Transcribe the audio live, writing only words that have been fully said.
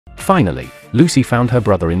Finally, Lucy found her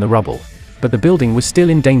brother in the rubble. But the building was still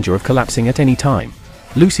in danger of collapsing at any time.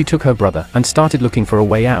 Lucy took her brother and started looking for a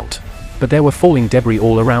way out. But there were falling debris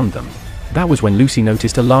all around them. That was when Lucy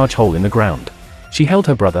noticed a large hole in the ground. She held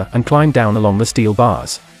her brother and climbed down along the steel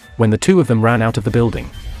bars. When the two of them ran out of the building,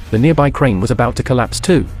 the nearby crane was about to collapse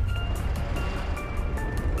too.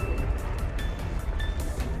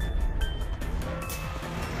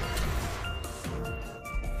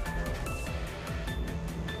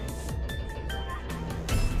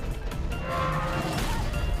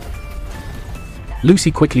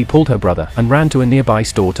 Lucy quickly pulled her brother and ran to a nearby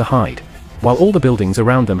store to hide, while all the buildings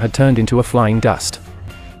around them had turned into a flying dust.